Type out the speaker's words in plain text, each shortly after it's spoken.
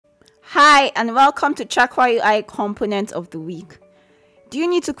Hi and welcome to Chakra UI Component of the Week. Do you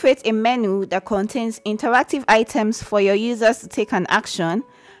need to create a menu that contains interactive items for your users to take an action?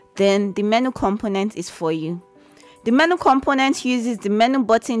 Then the menu component is for you. The menu component uses the menu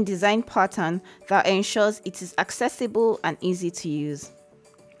button design pattern that ensures it is accessible and easy to use.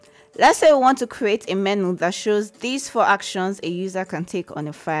 Let's say we want to create a menu that shows these 4 actions a user can take on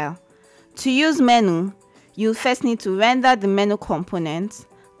a file. To use menu, you first need to render the menu component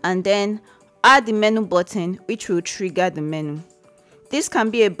and then add the menu button, which will trigger the menu. This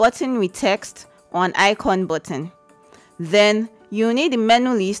can be a button with text or an icon button. Then you need the menu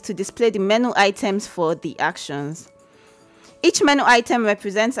list to display the menu items for the actions. Each menu item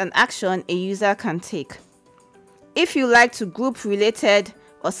represents an action a user can take. If you like to group related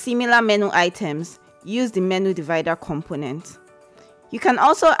or similar menu items, use the menu divider component. You can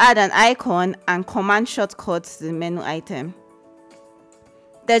also add an icon and command shortcuts to the menu item.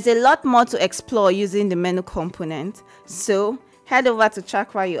 There's a lot more to explore using the menu component, so head over to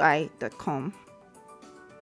chakraui.com.